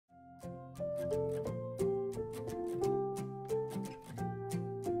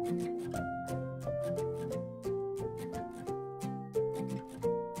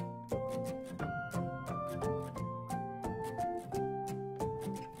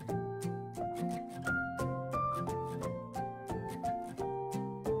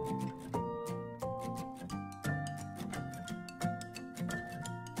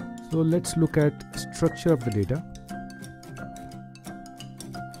So let's look at structure of the data.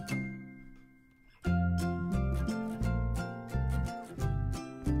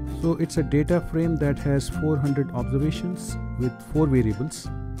 So it's a data frame that has 400 observations with 4 variables.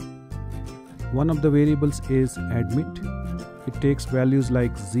 One of the variables is admit. It takes values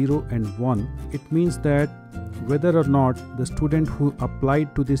like 0 and 1. It means that whether or not the student who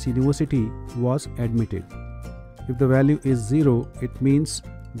applied to this university was admitted. If the value is 0, it means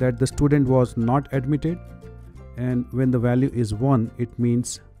that the student was not admitted, and when the value is 1, it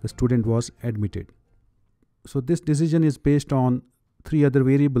means the student was admitted. So this decision is based on 3 other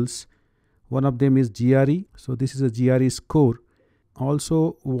variables. One of them is GRE, so this is a GRE score.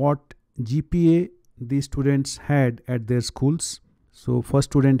 Also what GPA these students had at their schools. So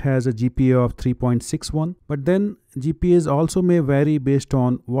first student has a GPA of 3.61, but then GPAs also may vary based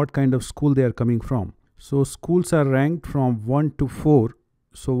on what kind of school they are coming from. So schools are ranked from 1 to 4.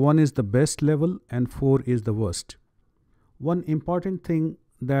 So 1 is the best level and 4 is the worst. One important thing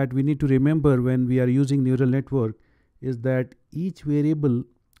that we need to remember when we are using neural network is that each variable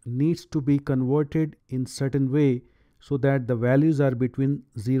needs to be converted in certain way so that the values are between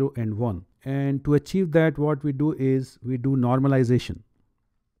 0 and 1. And to achieve that, what we do is we do normalization.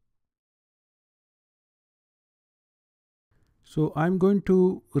 So I'm going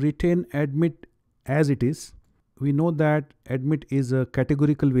to retain admit as it is. We know that admit is a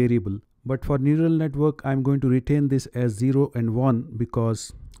categorical variable, but for neural network I'm going to retain this as 0 and 1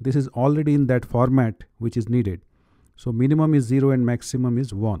 because this is already in that format which is needed. So minimum is 0 and maximum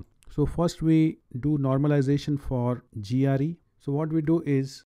is 1. So first we do normalization for GRE. So what we do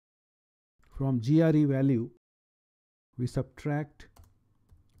is from GRE value we subtract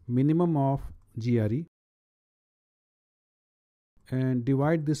minimum of GRE and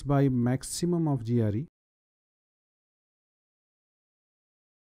divide this by maximum of GRE.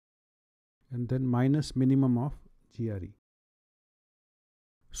 And then minus minimum of GRE.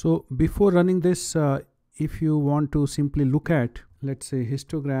 So before running this, if you want to simply look at, let's say,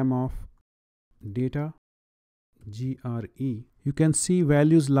 histogram of data GRE, you can see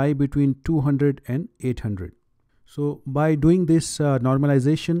values lie between 200 and 800. So by doing this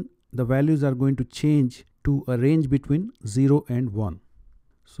normalization, the values are going to change to a range between 0 and 1.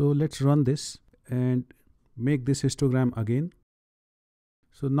 So let's run this and make this histogram again.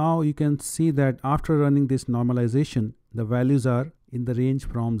 So now you can see that after running this normalization, the values are in the range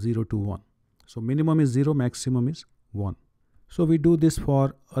from 0 to 1. So minimum is 0, maximum is 1. So we do this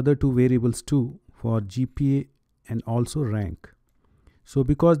for other 2 variables too, for GPA and also rank. So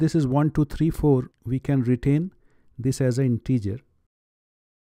because this is 1, 2, 3, 4, we can retain this as an integer.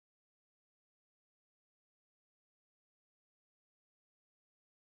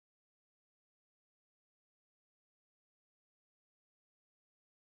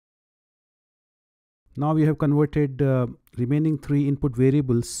 Now we have converted remaining 3 input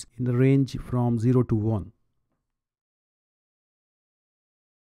variables in the range from 0 to 1.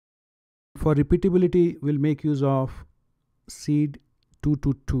 For repeatability, we'll make use of seed 2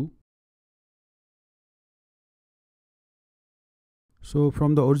 to 2. So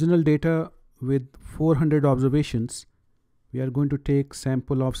from the original data with 400 observations, we are going to take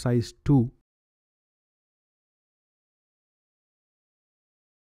sample of size 2.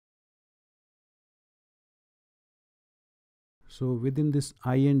 So within this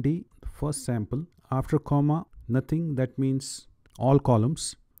IND, first sample, after comma, nothing, that means all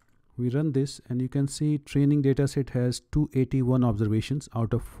columns. We run this and you can see training dataset has 281 observations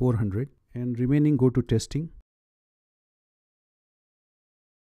out of 400 and remaining go to testing.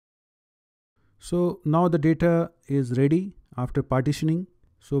 So now the data is ready after partitioning.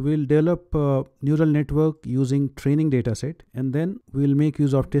 So we'll develop a neural network using training dataset, and then we'll make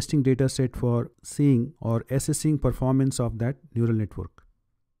use of testing dataset for seeing or assessing performance of that neural network.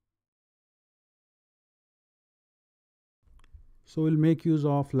 So we'll make use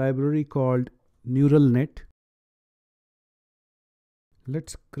of library called neural net.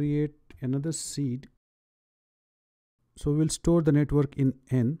 Let's create another seed. So we'll store the network in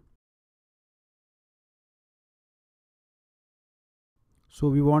N. So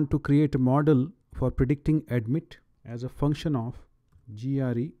we want to create a model for predicting admit as a function of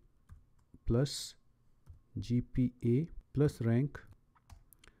GRE plus GPA plus rank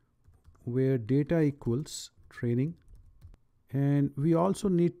where data equals training, and we also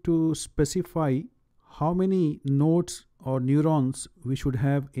need to specify how many nodes or neurons we should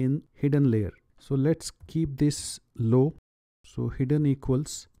have in hidden layer. So let's keep this low. So hidden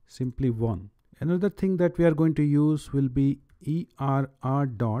equals simply 1. Another thing that we are going to use will be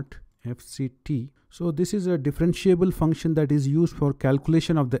err.fct. So this is a differentiable function that is used for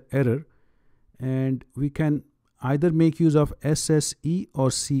calculation of the error, and we can either make use of SSE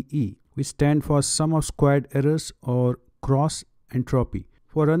or CE, which stand for sum of squared errors or cross entropy.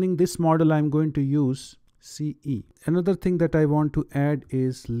 For running this model, I'm going to use CE. Another thing that I want to add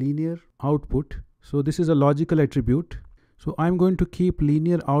is linear output. So this is a logical attribute. So I'm going to keep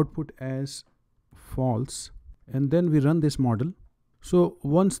linear output as false, and then we run this model. So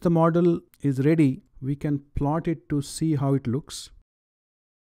once the model is ready, we can plot it to see how it looks.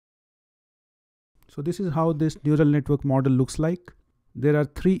 So this is how this neural network model looks like. There are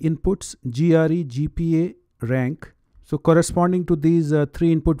 3 inputs: GRE, GPA, rank. So corresponding to these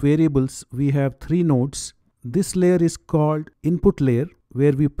 3 input variables, we have 3 nodes. This layer is called input layer,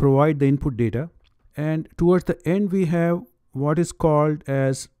 where we provide the input data. And towards the end, we have what is called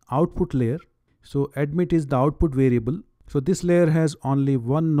as output layer. So admit is the output variable. So this layer has only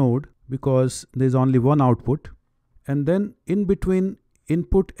 1 node because there is only 1 output. And then in between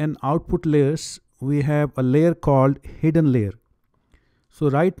input and output layers, we have a layer called hidden layer. So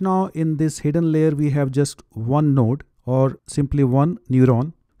right now in this hidden layer, we have just 1 node, or simply 1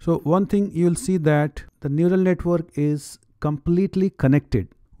 neuron. So one thing you'll see that the neural network is completely connected,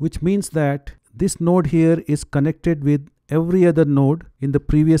 which means that this node here is connected with every other node in the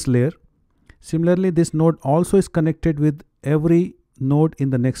previous layer. Similarly, this node also is connected with every node in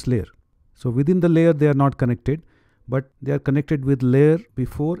the next layer. So within the layer, they are not connected, but they are connected with layer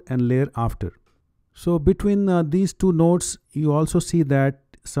before and layer after. So between these 2 nodes, you also see that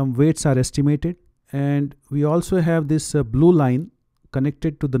some weights are estimated, and we also have this blue line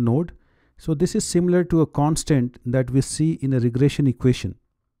connected to the node. So this is similar to a constant that we see in a regression equation.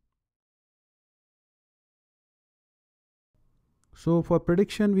 So for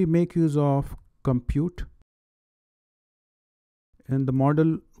prediction, we make use of compute, and the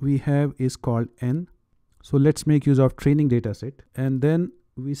model we have is called N. So let's make use of training data set, and then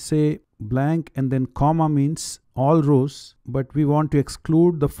we say blank and then comma means all rows, but we want to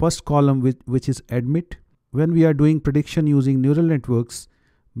exclude the first column which is admit. When we are doing prediction using neural networks,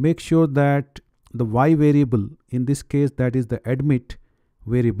 make sure that the y variable, in this case that is the admit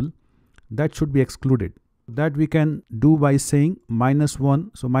variable, that should be excluded. That we can do by saying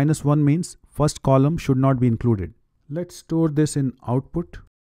 -1. So -1 means first column should not be included. Let's store this in output.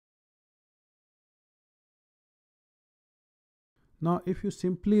 Now if you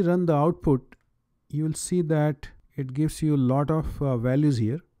simply run the output, you will see that it gives you a lot of values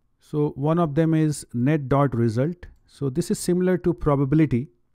here. So one of them is net.result. So this is similar to probability.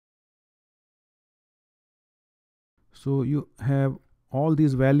 So you have all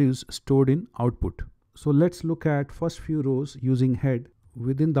these values stored in output. So let's look at first few rows using head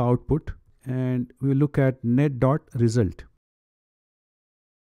within the output, and we look at net.result.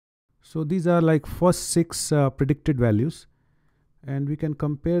 So these are like first 6 predicted values, and we can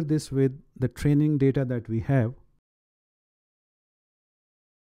compare this with the training data that we have.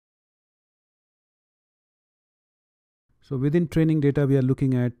 So within training data, we are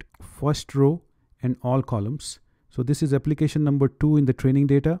looking at first row and all columns. So this is application number 2 in the training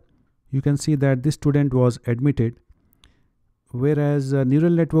data. You can see that this student was admitted, whereas a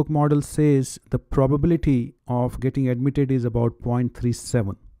neural network model says the probability of getting admitted is about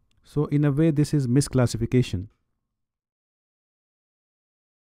 0.37. So in a way, this is misclassification.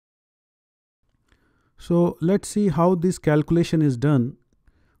 So let's see how this calculation is done.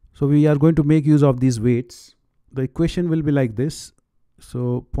 So we are going to make use of these weights. The equation will be like this.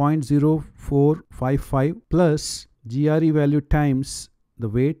 So 0.0455 plus GRE value times the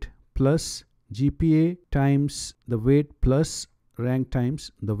weight plus GPA times the weight plus rank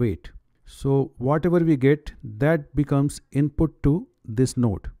times the weight. So whatever we get, that becomes input to this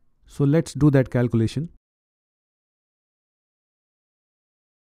node. So let's do that calculation.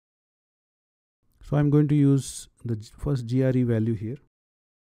 So I'm going to use the first GRE value here.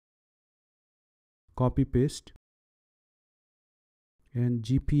 Copy paste. And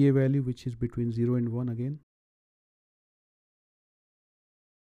GPA value, which is between 0 and 1 again.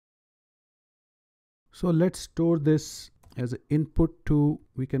 So let's store this as an input to,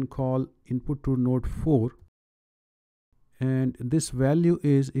 we can call input to node 4. And this value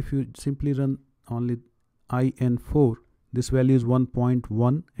is, if you simply run only IN4, this value is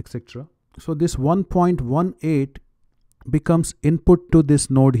 1.1, etc. So this 1.18 becomes input to this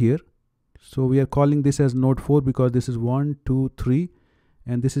node here. So we are calling this as node 4 because this is 1, 2, 3,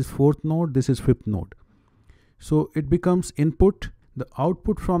 and this is 4th node, this is 5th node. So it becomes input. The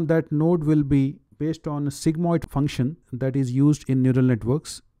output from that node will be based on a sigmoid function that is used in neural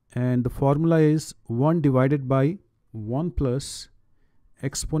networks, and the formula is 1 divided by 1 plus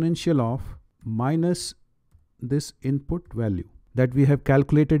exponential of minus this input value that we have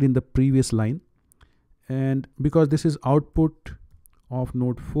calculated in the previous line. And because this is output of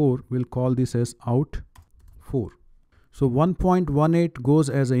node 4, we'll call this as out 4. So 1.18 goes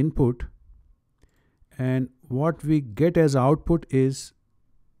as an input, and what we get as output is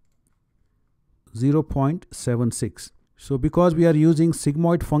 0.76. So because we are using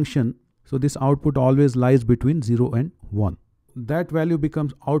sigmoid function, so this output always lies between 0 and 1. That value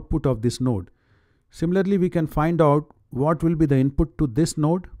becomes output of this node. Similarly, we can find out what will be the input to this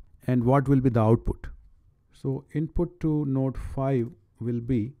node and what will be the output. So input to node 5 will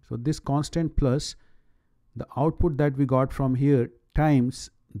be, so this constant plus the output that we got from here times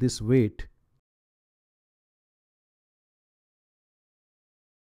this weight.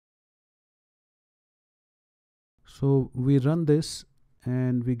 So we run this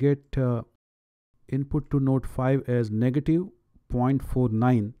and we get input to node 5 as negative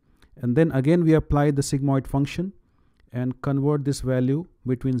 0.49, and then again we apply the sigmoid function and convert this value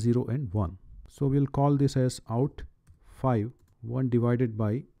between 0 and 1. So we'll call this as out 5, 1 divided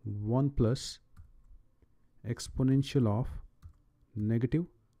by 1 plus exponential of negative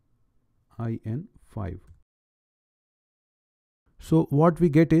in 5. So what we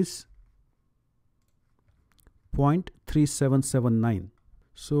get is 0.3779.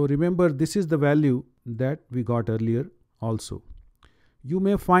 So remember, this is the value that we got earlier also. You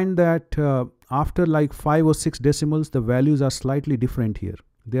may find that after like 5 or 6 decimals, the values are slightly different here.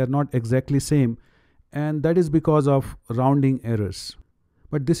 They are not exactly same, and that is because of rounding errors.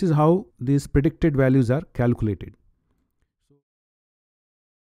 But this is how these predicted values are calculated.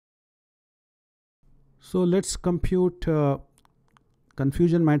 So let's compute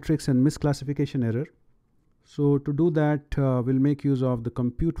confusion matrix and misclassification error. So to do that, we'll make use of the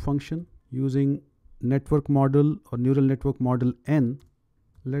compute function using network model or neural network model N.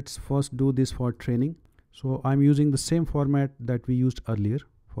 Let's first do this for training. So I'm using the same format that we used earlier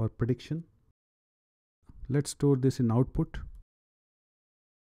for prediction. Let's store this in output.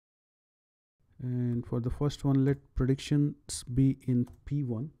 And for the first one, let predictions be in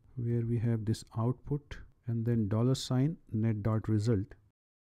P1, where we have this output and then $ net.result.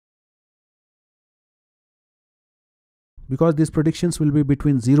 Because these predictions will be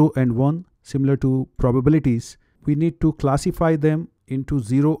between 0 and 1, similar to probabilities, we need to classify them into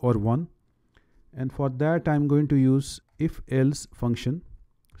 0 or 1. And for that, I'm going to use if-else function.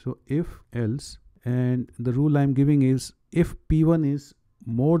 So if-else, and the rule I'm giving is if P1 is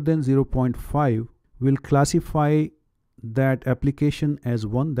more than 0.5, we'll classify that application as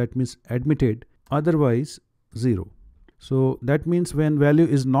 1, that means admitted, otherwise 0. So that means when value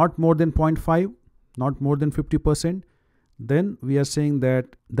is not more than 0.5, not more than 50%, then we are saying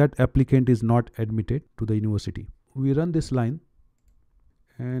that that applicant is not admitted to the university. We run this line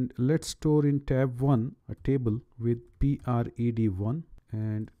and let's store in tab 1 a table with PRED1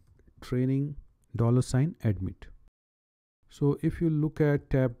 and training $admit. So if you look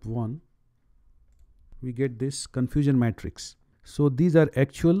at tab 1, we get this confusion matrix. So these are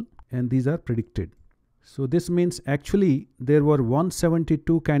actual and these are predicted. So this means actually there were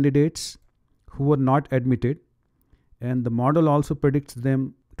 172 candidates who were not admitted, and the model also predicts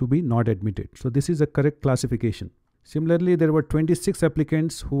them to be not admitted. So this is a correct classification. Similarly, there were 26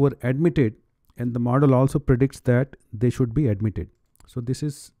 applicants who were admitted, and the model also predicts that they should be admitted. So this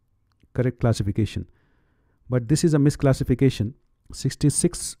is correct classification. But this is a misclassification.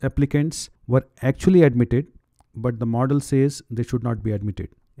 66 applicants were actually admitted, but the model says they should not be admitted,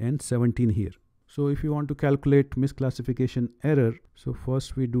 and 17 here. So if you want to calculate misclassification error, so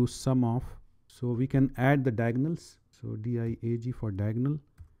first we do sum of, so we can add the diagonals. So DIAG for diagonal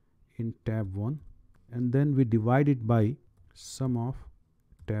in tab 1, and then we divide it by sum of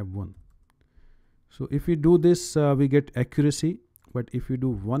tab 1. So if we do this, we get accuracy, but if we do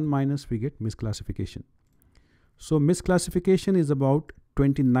 1 minus, we get misclassification. So misclassification is about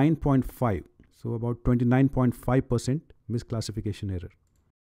 29.5. So about 29.5% misclassification error.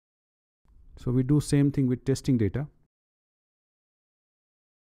 So we do same thing with testing data.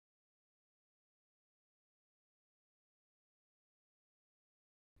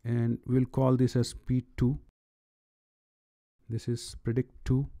 And we'll call this as P2. This is predict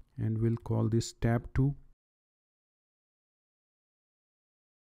 2, and we'll call this tab 2.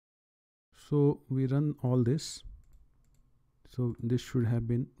 So we run all this. So this should have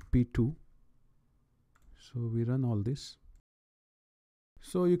been P2. So we run all this.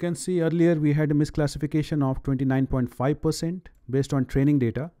 So you can see earlier we had a misclassification of 29.5% based on training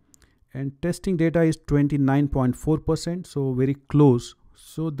data, and testing data is 29.4%, so very close.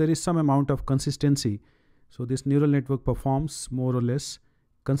 So there is some amount of consistency. So this neural network performs more or less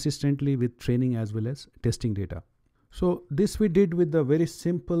consistently with training as well as testing data. So this we did with the very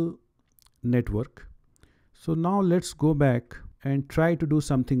simple network. So now let's go back and try to do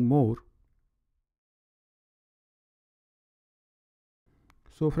something more.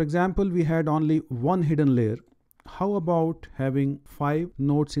 So for example, we had only one hidden layer. How about having 5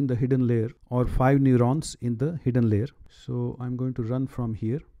 nodes in the hidden layer or 5 neurons in the hidden layer? So I'm going to run from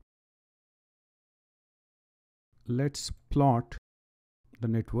here. Let's plot the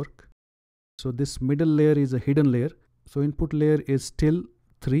network. So this middle layer is a hidden layer. So input layer is still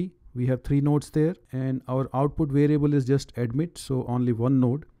 3. We have 3 nodes there, and our output variable is just admit, so only one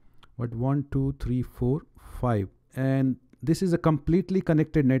node, but 1, 2, 3, 4, 5. And this is a completely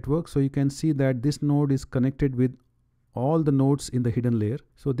connected network, so you can see that this node is connected with all the nodes in the hidden layer.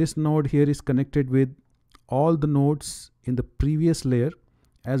 So this node here is connected with all the nodes in the previous layer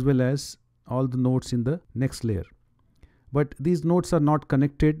as well as all the nodes in the next layer. But these nodes are not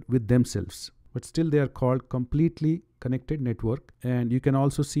connected with themselves, but still they are called completely connected network, and you can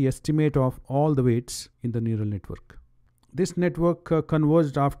also see estimate of all the weights in the neural network. This network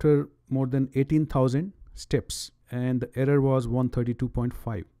converged after more than 18,000 steps, and the error was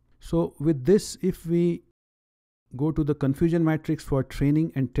 132.5. So with this, if we go to the confusion matrix for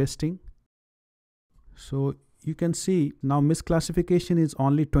training and testing, so you can see now misclassification is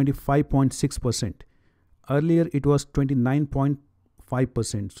only 25.6%. Earlier it was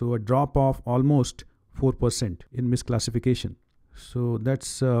 29.5%, so a drop of almost 4% in misclassification. So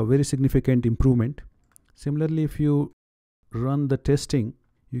that's a very significant improvement. Similarly, if you run the testing,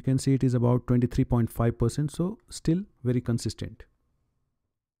 you can see it is about 23.5%, so still very consistent.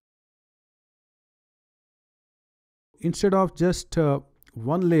 Instead of just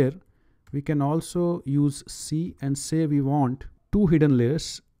one layer, we can also use C and say we want 2 hidden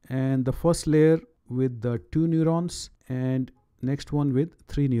layers, and the first layer with the 2 neurons and next one with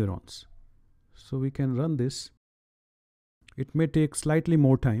 3 neurons. So we can run this. It may take slightly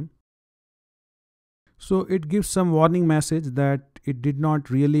more time. So it gives some warning message that it did not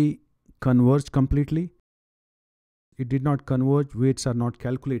really converge completely. It did not converge, weights are not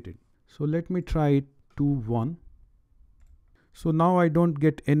calculated. So let me try it 2, 1. So now I don't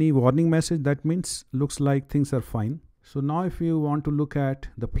get any warning message. That means looks like things are fine. So now if you want to look at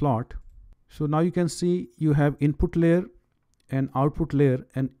the plot, so now you can see you have input layer and output layer,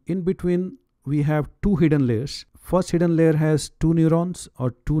 and in between we have 2 hidden layers. First hidden layer has 2 neurons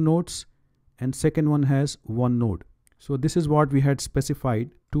or 2 nodes, and second one has 1 node. So this is what we had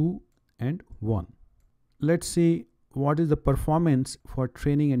specified, 2 and 1. Let's see what is the performance for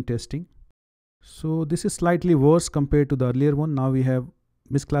training and testing. So this is slightly worse compared to the earlier one. Now we have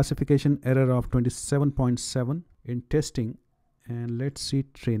misclassification error of 27.7 in testing, and let's see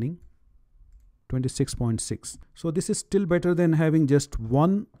training 26.6. So this is still better than having just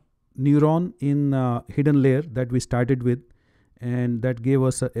one neuron in hidden layer that we started with, and that gave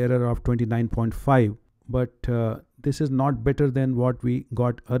us an error of 29.5. But this is not better than what we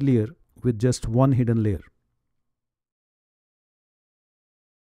got earlier with just one hidden layer.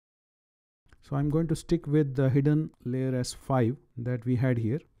 So I'm going to stick with the hidden layer as 5 that we had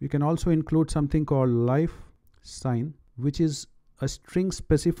here. You can also include something called life sign, which is a string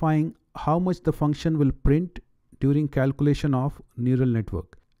specifying how much the function will print during calculation of neural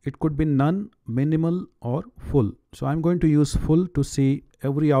network. It could be none, minimal, or full. So I'm going to use full to see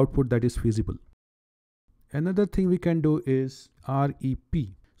every output that is feasible. Another thing we can do is REP.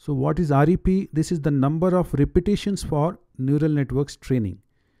 So what is REP? This is the number of repetitions for neural networks training.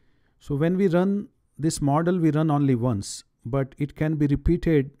 So when we run this model, we run only once, but it can be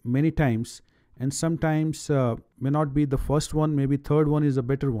repeated many times, and sometimes may not be the first one, maybe third one is a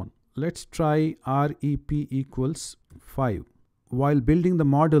better one. Let's try REP equals 5. While building the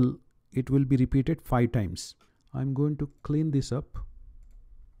model, it will be repeated 5 times. I'm going to clean this up.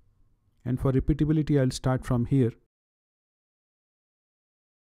 And for repeatability, I'll start from here.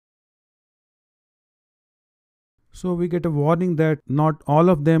 So we get a warning that not all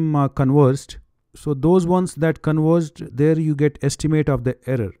of them converged. So those ones that converged, there you get estimate of the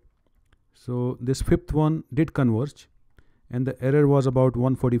error. So this 5th one did converge, and the error was about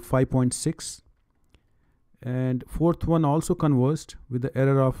 145.6. And 4th one also converged with the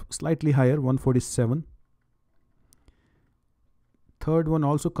error of slightly higher, 147. 3rd one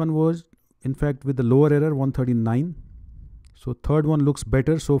also converged, in fact with the lower error, 139. So 3rd one looks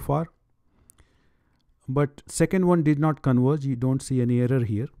better so far. but second one did not converge. You don't see any error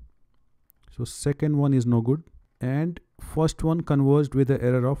here. So second one is no good, and first one converged with an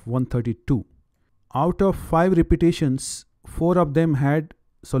error of 132. Out of 5 repetitions, 4 of them had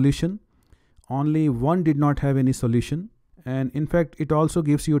solution. Only one did not have any solution. And in fact, it also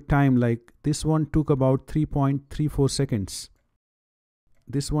gives you time, like this one took about 3.34 seconds.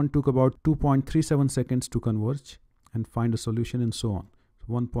 This one took about 2.37 seconds to converge and find a solution, and so on.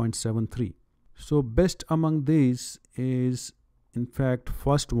 1.73. So best among these is in fact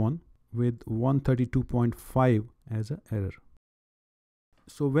first one with 132.5 as an error.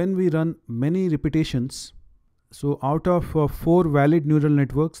 So when we run many repetitions, so out of 4 valid neural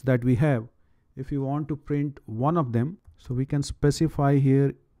networks that we have, if you want to print one of them, so we can specify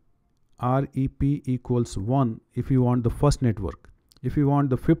here REP equals 1 if you want the first network. If you want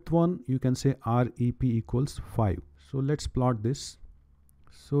the fifth one, you can say REP equals 5. So let's plot this.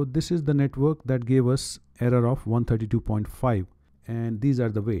 So this is the network that gave us error of 132.5, and these are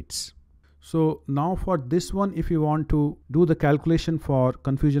the weights. So now for this one, if you want to do the calculation for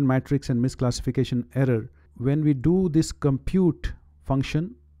confusion matrix and misclassification error, when we do this compute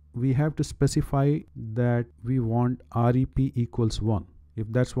function, we have to specify that we want REP equals 1. If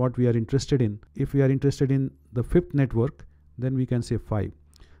that's what we are interested in. If we are interested in the fifth network, then we can say 5.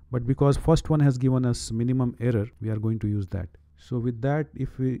 But because first one has given us minimum error, we are going to use that. So with that,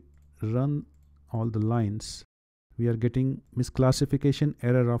 if we run all the lines, we are getting misclassification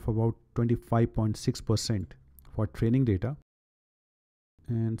error of about 25.6% for training data.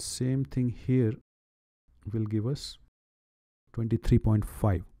 And same thing here will give us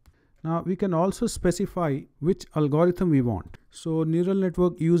 23.5. Now we can also specify which algorithm we want. So neural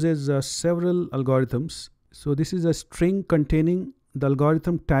network uses several algorithms. So this is a string containing the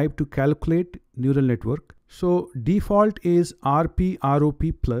algorithm type to calculate neural network. So default is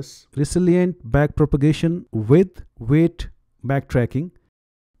RP-ROP plus resilient backpropagation with weight backtracking.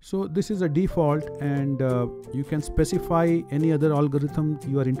 So this is a default, and you can specify any other algorithm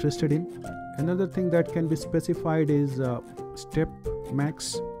you are interested in. Another thing that can be specified is step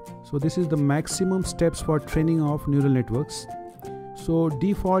max. So this is the maximum steps for training of neural networks. So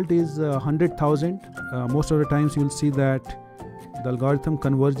default is 100,000. Most of the times you will see that the algorithm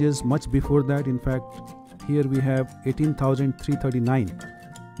converges much before that. In fact, here we have 18,339.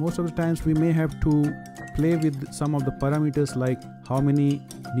 Most of the times we may have to play with some of the parameters like how many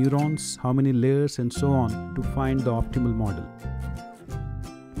neurons, how many layers, and so on to find the optimal model.